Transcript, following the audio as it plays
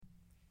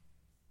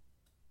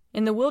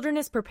In the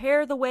wilderness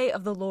prepare the way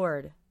of the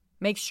Lord.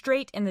 Make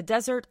straight in the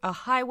desert a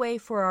highway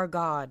for our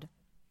God.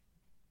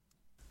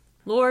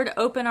 Lord,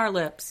 open our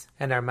lips,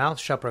 and our mouth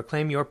shall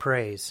proclaim your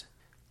praise.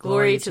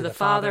 Glory to the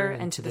Father,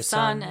 and to the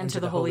Son, and to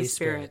the Holy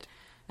Spirit,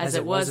 as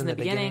it was in the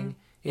beginning,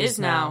 is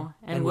now,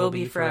 and will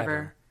be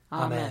forever.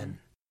 Amen.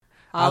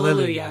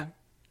 Alleluia.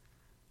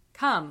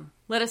 Come,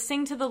 let us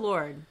sing to the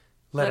Lord.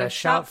 Let us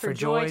shout for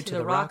joy to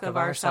the rock of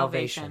our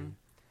salvation.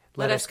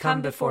 Let us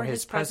come before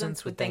his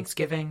presence with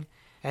thanksgiving,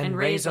 and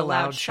raise a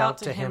loud shout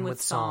to him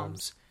with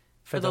psalms.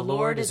 For the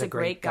Lord is a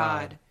great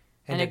God,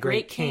 and a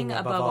great King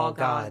above all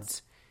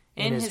gods.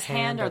 In his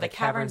hand are the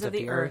caverns of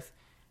the earth,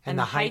 and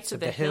the heights of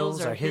the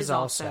hills are his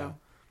also.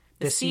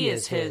 The sea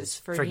is his,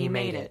 for he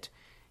made it,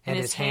 and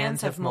his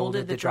hands have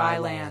molded the dry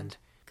land.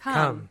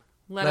 Come,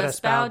 let us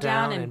bow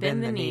down and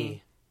bend the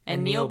knee,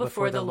 and kneel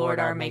before the Lord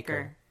our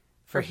Maker.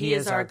 For he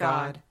is our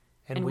God,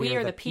 and we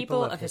are the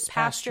people of his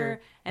pasture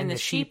and the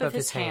sheep of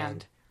his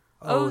hand.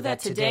 Oh, that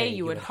today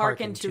you would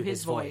hearken to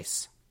his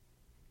voice.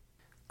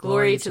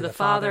 Glory to the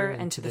Father,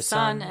 and to the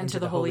Son, and to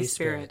the Holy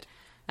Spirit,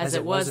 as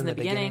it was in the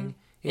beginning,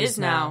 is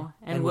now,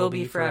 and will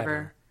be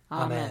forever.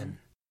 Amen.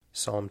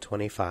 Psalm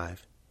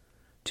 25.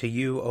 To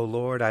you, O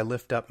Lord, I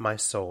lift up my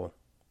soul.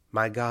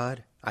 My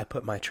God, I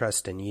put my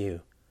trust in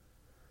you.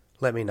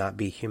 Let me not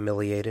be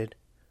humiliated,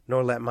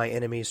 nor let my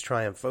enemies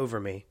triumph over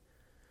me.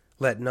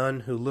 Let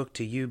none who look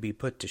to you be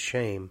put to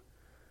shame.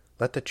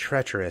 Let the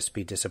treacherous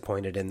be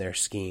disappointed in their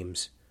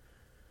schemes.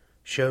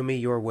 Show me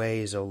your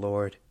ways, O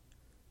Lord,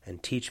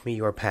 and teach me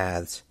your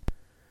paths.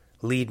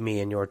 Lead me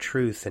in your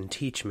truth and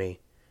teach me.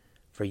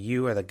 For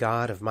you are the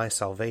God of my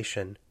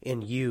salvation.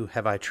 In you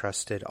have I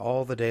trusted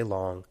all the day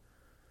long.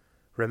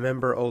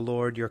 Remember, O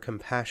Lord, your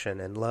compassion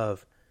and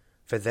love,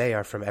 for they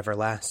are from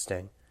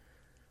everlasting.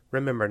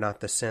 Remember not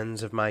the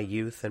sins of my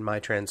youth and my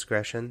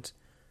transgressions.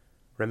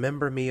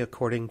 Remember me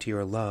according to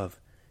your love,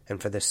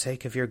 and for the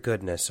sake of your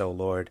goodness, O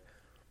Lord.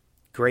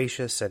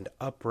 Gracious and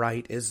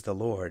upright is the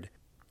Lord.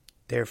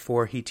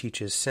 Therefore he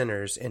teaches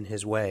sinners in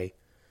his way.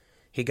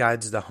 He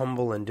guides the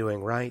humble in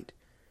doing right,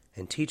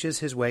 and teaches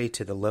his way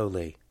to the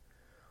lowly.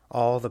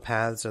 All the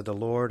paths of the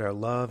Lord are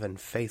love and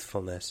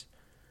faithfulness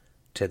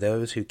to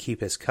those who keep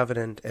his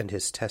covenant and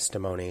his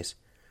testimonies.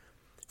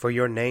 For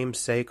your name's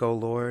sake, O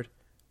Lord,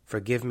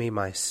 forgive me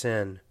my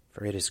sin,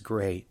 for it is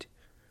great.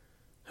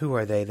 Who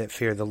are they that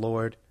fear the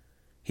Lord?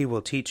 He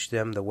will teach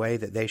them the way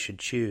that they should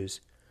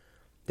choose.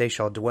 They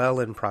shall dwell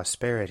in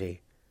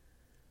prosperity,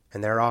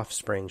 and their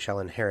offspring shall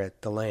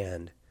inherit the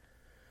land.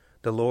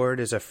 The Lord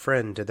is a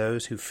friend to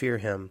those who fear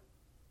him,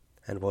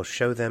 and will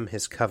show them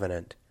his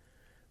covenant.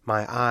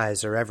 My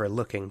eyes are ever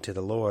looking to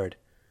the Lord,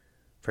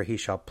 for he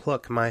shall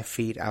pluck my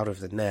feet out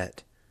of the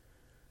net.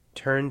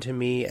 Turn to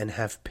me and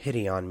have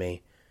pity on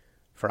me,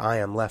 for I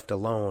am left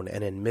alone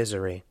and in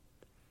misery.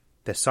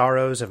 The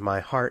sorrows of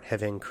my heart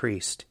have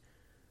increased.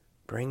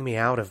 Bring me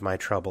out of my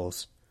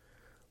troubles.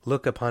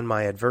 Look upon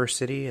my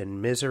adversity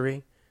and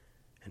misery,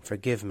 and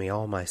forgive me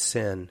all my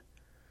sin.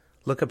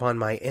 Look upon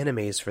my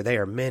enemies, for they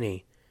are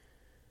many,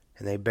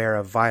 and they bear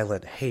a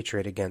violent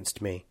hatred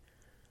against me.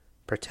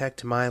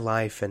 Protect my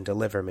life and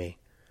deliver me.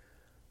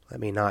 Let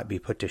me not be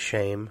put to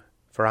shame,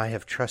 for I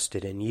have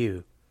trusted in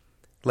you.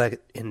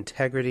 Let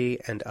integrity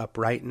and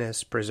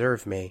uprightness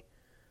preserve me,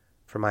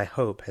 for my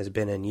hope has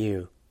been in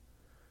you.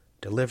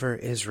 Deliver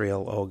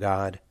Israel, O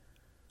God,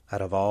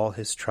 out of all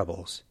his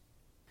troubles.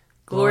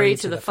 Glory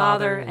to the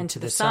Father, and to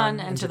the Son,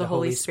 and to the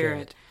Holy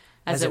Spirit,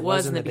 as it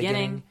was in the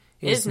beginning,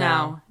 is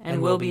now,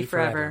 and will be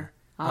forever.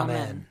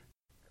 Amen.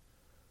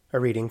 A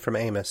reading from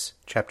Amos,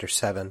 chapter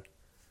 7.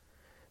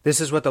 This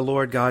is what the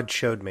Lord God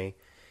showed me.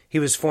 He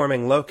was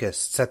forming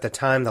locusts at the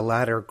time the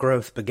latter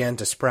growth began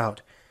to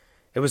sprout.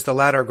 It was the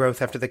latter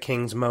growth after the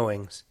king's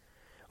mowings.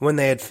 When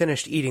they had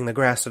finished eating the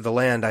grass of the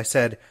land, I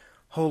said,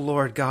 O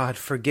Lord God,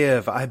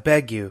 forgive, I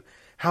beg you.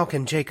 How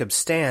can Jacob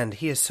stand?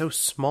 He is so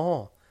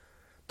small.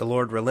 The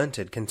Lord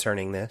relented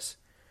concerning this.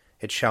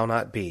 It shall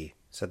not be,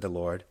 said the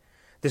Lord.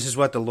 This is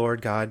what the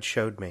Lord God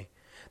showed me.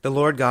 The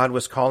Lord God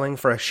was calling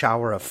for a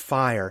shower of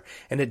fire,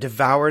 and it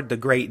devoured the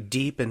great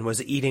deep and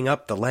was eating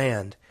up the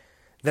land.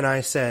 Then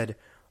I said,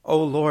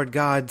 O Lord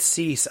God,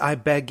 cease, I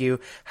beg you.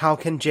 How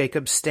can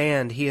Jacob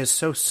stand? He is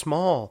so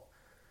small.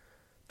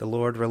 The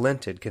Lord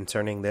relented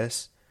concerning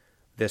this.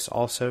 This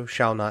also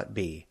shall not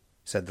be,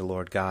 said the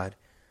Lord God.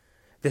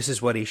 This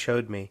is what he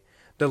showed me.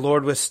 The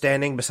Lord was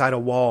standing beside a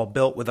wall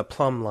built with a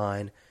plumb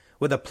line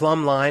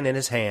in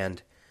his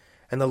hand.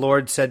 And the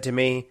Lord said to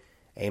me,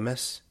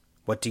 Amos,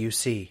 what do you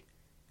see?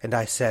 And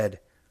I said,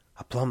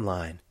 A plumb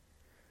line.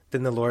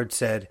 Then the Lord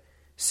said,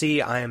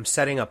 See, I am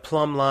setting a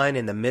plumb line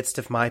in the midst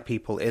of my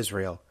people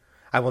Israel.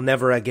 I will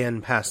never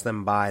again pass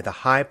them by. The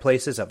high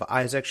places of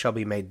Isaac shall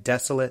be made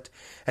desolate,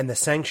 and the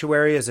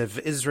sanctuaries of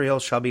Israel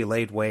shall be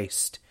laid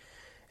waste.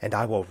 And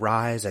I will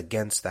rise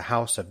against the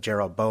house of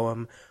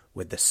Jeroboam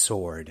with the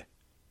sword.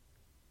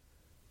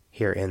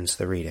 Here ends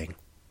the reading.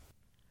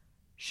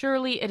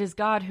 Surely it is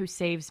God who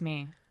saves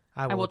me.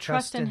 I will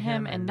trust in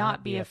him and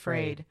not be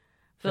afraid.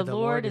 The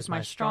Lord is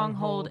my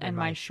stronghold and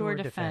my sure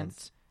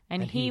defense,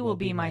 and he will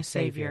be my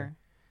Savior.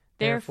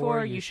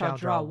 Therefore you shall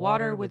draw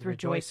water with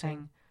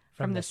rejoicing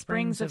from the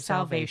springs of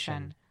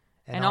salvation.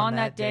 And on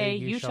that day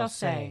you shall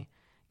say,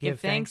 Give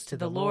thanks to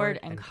the Lord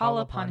and call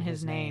upon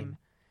his name.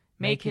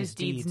 Make his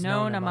deeds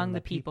known among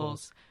the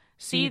peoples.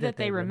 See that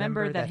they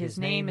remember that his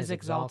name is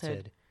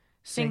exalted.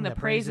 Sing the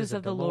praises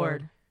of the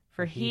Lord,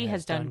 for he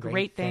has done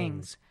great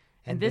things,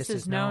 and this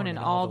is known in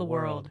all the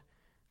world.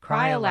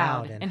 Cry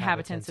aloud,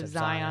 inhabitants of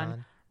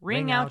Zion,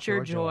 ring out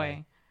your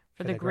joy,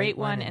 for the great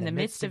one in the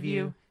midst of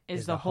you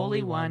is the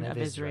Holy One of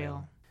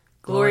Israel.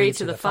 Glory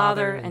to the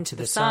Father, and to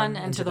the Son,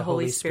 and to the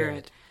Holy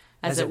Spirit,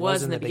 as it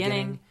was in the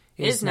beginning,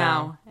 is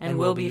now, and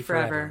will be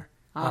forever.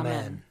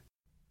 Amen.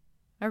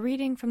 A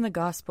reading from the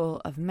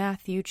Gospel of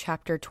Matthew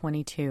chapter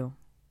 22.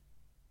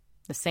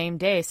 The same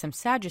day some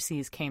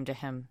Sadducees came to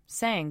him,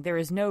 saying, There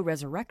is no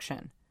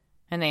resurrection.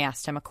 And they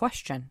asked him a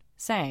question,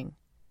 saying,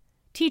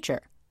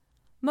 Teacher,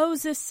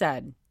 Moses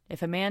said,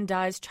 If a man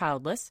dies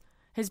childless,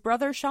 his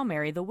brother shall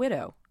marry the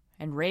widow,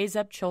 and raise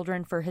up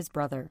children for his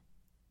brother.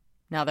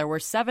 Now there were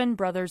 7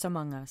 brothers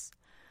among us.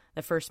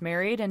 The first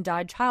married and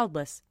died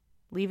childless,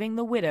 leaving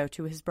the widow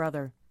to his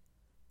brother.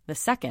 The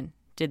second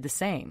did the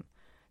same,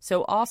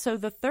 so also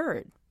the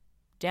third,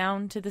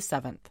 down to the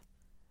 7th.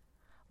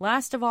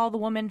 Last of all, the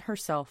woman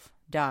herself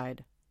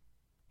died.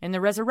 In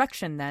the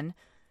resurrection, then,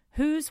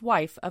 whose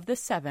wife of the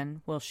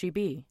 7 will she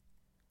be?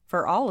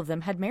 For all of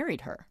them had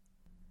married her.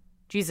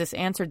 Jesus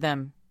answered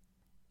them,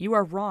 You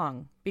are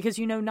wrong, because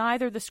you know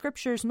neither the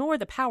Scriptures nor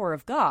the power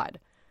of God.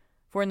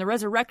 For in the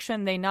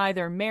resurrection they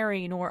neither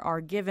marry nor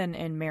are given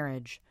in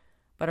marriage,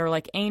 but are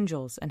like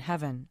angels in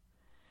heaven.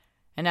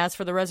 And as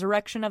for the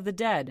resurrection of the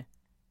dead,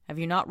 have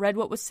you not read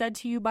what was said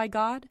to you by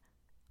God?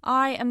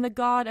 I am the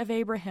God of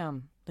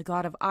Abraham, the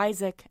God of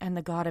Isaac, and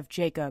the God of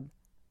Jacob.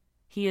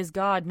 He is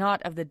God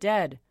not of the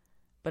dead,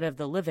 but of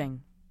the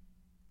living.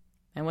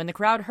 And when the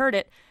crowd heard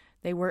it,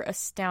 they were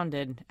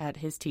astounded at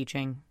his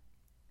teaching.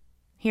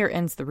 Here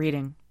ends the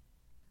reading.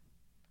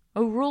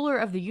 O ruler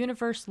of the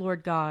universe,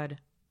 Lord God,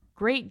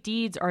 great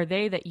deeds are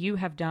they that you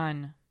have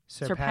done,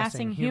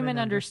 surpassing human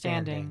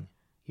understanding.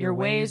 Your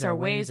ways are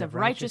ways of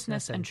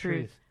righteousness and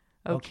truth,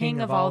 O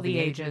King of all the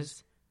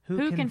ages.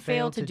 Who can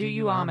fail to do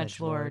you homage,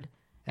 Lord,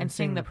 and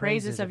sing the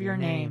praises of your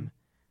name?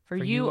 For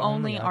you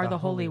only are the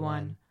Holy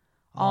One.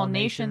 All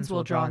nations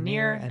will draw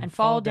near and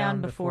fall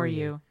down before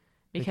you,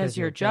 because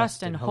your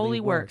just and holy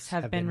works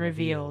have been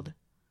revealed.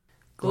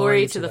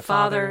 Glory to the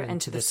Father, and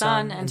to the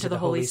Son, and to the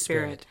Holy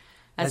Spirit,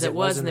 as it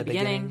was in the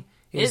beginning,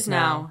 is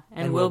now,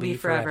 and will be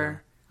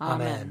forever.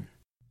 Amen.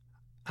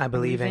 I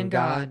believe in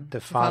God,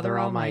 the Father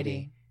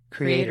Almighty,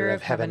 creator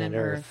of heaven and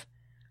earth.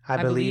 I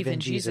believe in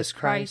Jesus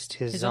Christ,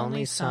 his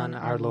only Son,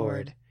 our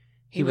Lord.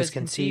 He was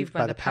conceived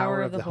by the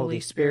power of the Holy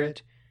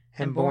Spirit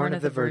and born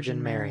of the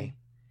Virgin Mary.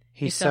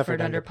 He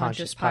suffered under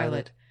Pontius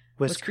Pilate,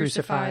 was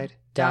crucified,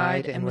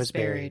 died, and was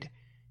buried.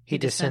 He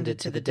descended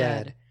to the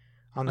dead.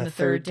 On the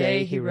 3rd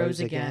day he rose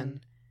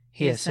again.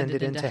 He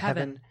ascended into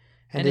heaven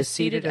and is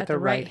seated at the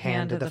right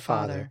hand of the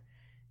Father.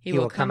 He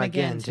will come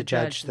again to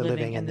judge the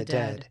living and the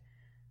dead.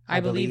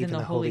 I believe in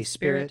the Holy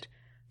Spirit,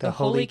 the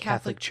Holy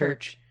Catholic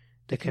Church,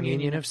 the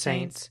communion of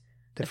saints,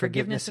 the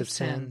forgiveness of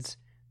sins,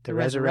 the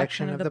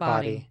resurrection of the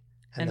body,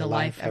 and the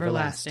life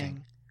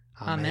everlasting.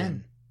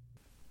 Amen.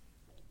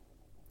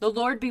 The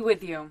Lord be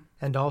with you.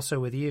 And also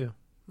with you.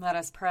 Let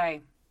us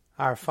pray.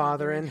 Our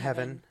Father in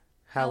heaven,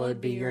 hallowed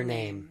be your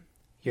name.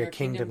 Your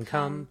kingdom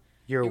come,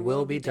 your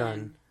will be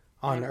done,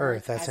 on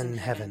earth as in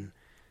heaven.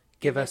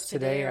 Give us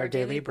today our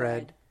daily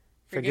bread.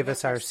 Forgive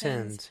us our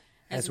sins,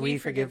 as we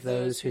forgive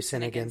those who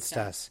sin against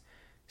us.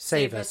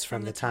 Save us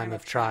from the time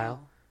of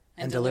trial,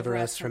 and deliver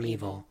us from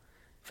evil.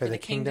 For the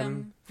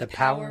kingdom, the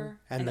power,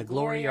 and the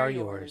glory are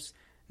yours,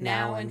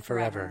 now and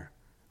forever.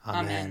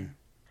 Amen.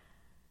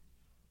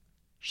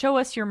 Show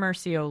us your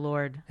mercy, O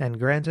Lord. And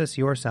grant us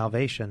your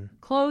salvation.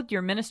 Clothe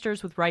your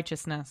ministers with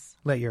righteousness.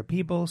 Let your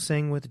people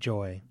sing with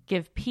joy.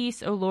 Give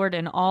peace, O Lord,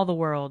 in all the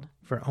world.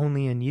 For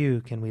only in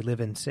you can we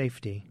live in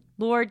safety.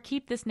 Lord,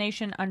 keep this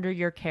nation under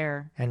your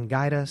care. And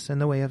guide us in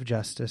the way of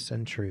justice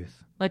and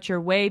truth. Let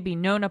your way be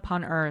known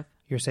upon earth.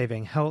 Your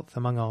saving health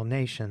among all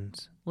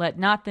nations. Let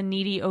not the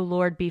needy, O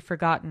Lord, be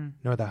forgotten.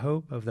 Nor the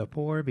hope of the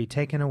poor be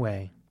taken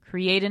away.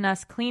 Create in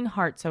us clean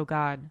hearts, O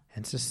God.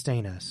 And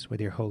sustain us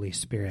with your Holy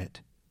Spirit.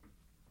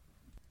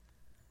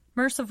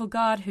 Merciful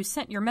God, who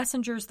sent your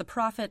messengers, the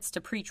prophets, to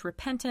preach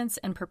repentance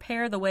and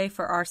prepare the way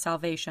for our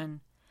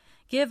salvation,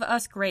 give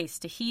us grace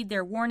to heed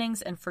their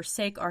warnings and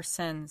forsake our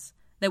sins,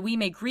 that we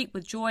may greet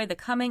with joy the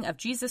coming of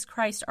Jesus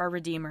Christ our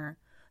Redeemer,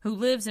 who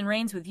lives and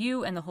reigns with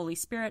you and the Holy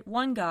Spirit,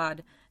 one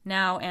God,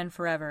 now and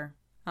forever.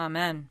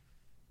 Amen.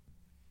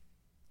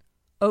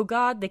 O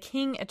God, the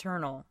King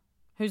eternal,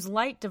 whose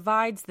light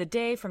divides the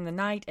day from the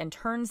night and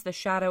turns the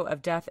shadow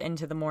of death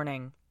into the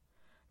morning,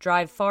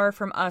 drive far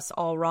from us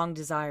all wrong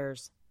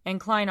desires.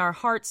 Incline our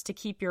hearts to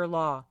keep your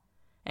law,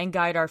 and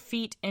guide our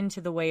feet into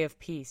the way of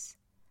peace,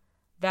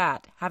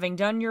 that, having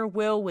done your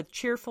will with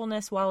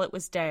cheerfulness while it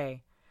was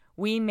day,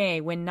 we may,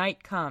 when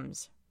night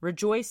comes,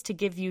 rejoice to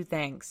give you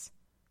thanks.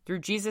 Through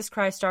Jesus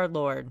Christ our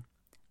Lord.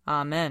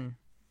 Amen.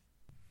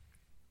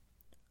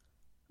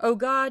 O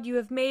God, you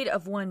have made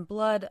of one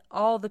blood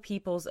all the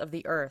peoples of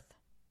the earth,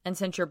 and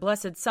sent your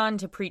blessed Son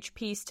to preach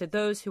peace to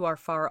those who are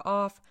far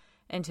off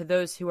and to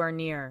those who are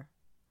near.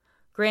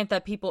 Grant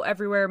that people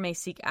everywhere may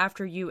seek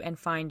after you and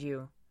find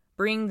you.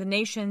 Bring the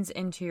nations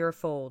into your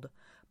fold.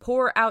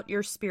 Pour out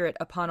your Spirit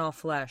upon all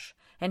flesh,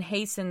 and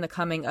hasten the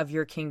coming of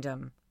your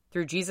kingdom.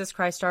 Through Jesus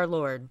Christ our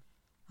Lord.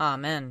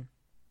 Amen.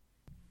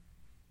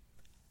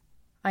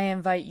 I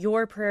invite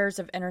your prayers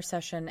of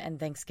intercession and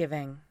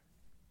thanksgiving.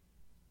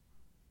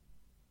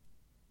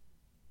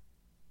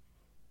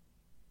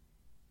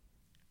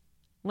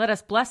 Let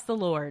us bless the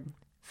Lord.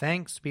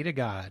 Thanks be to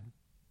God.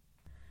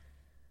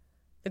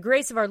 The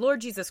grace of our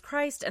Lord Jesus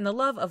Christ, and the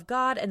love of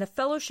God, and the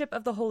fellowship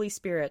of the Holy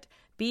Spirit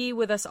be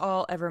with us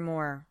all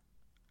evermore.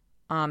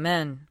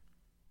 Amen.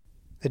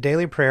 The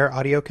Daily Prayer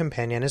audio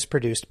companion is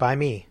produced by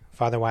me,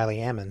 Father Wiley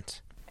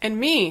Ammons. And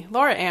me,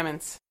 Laura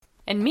Ammons.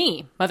 And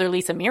me, Mother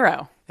Lisa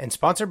Meirow. And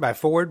sponsored by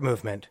Forward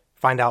Movement.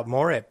 Find out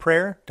more at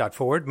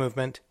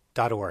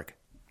prayer.forwardmovement.org.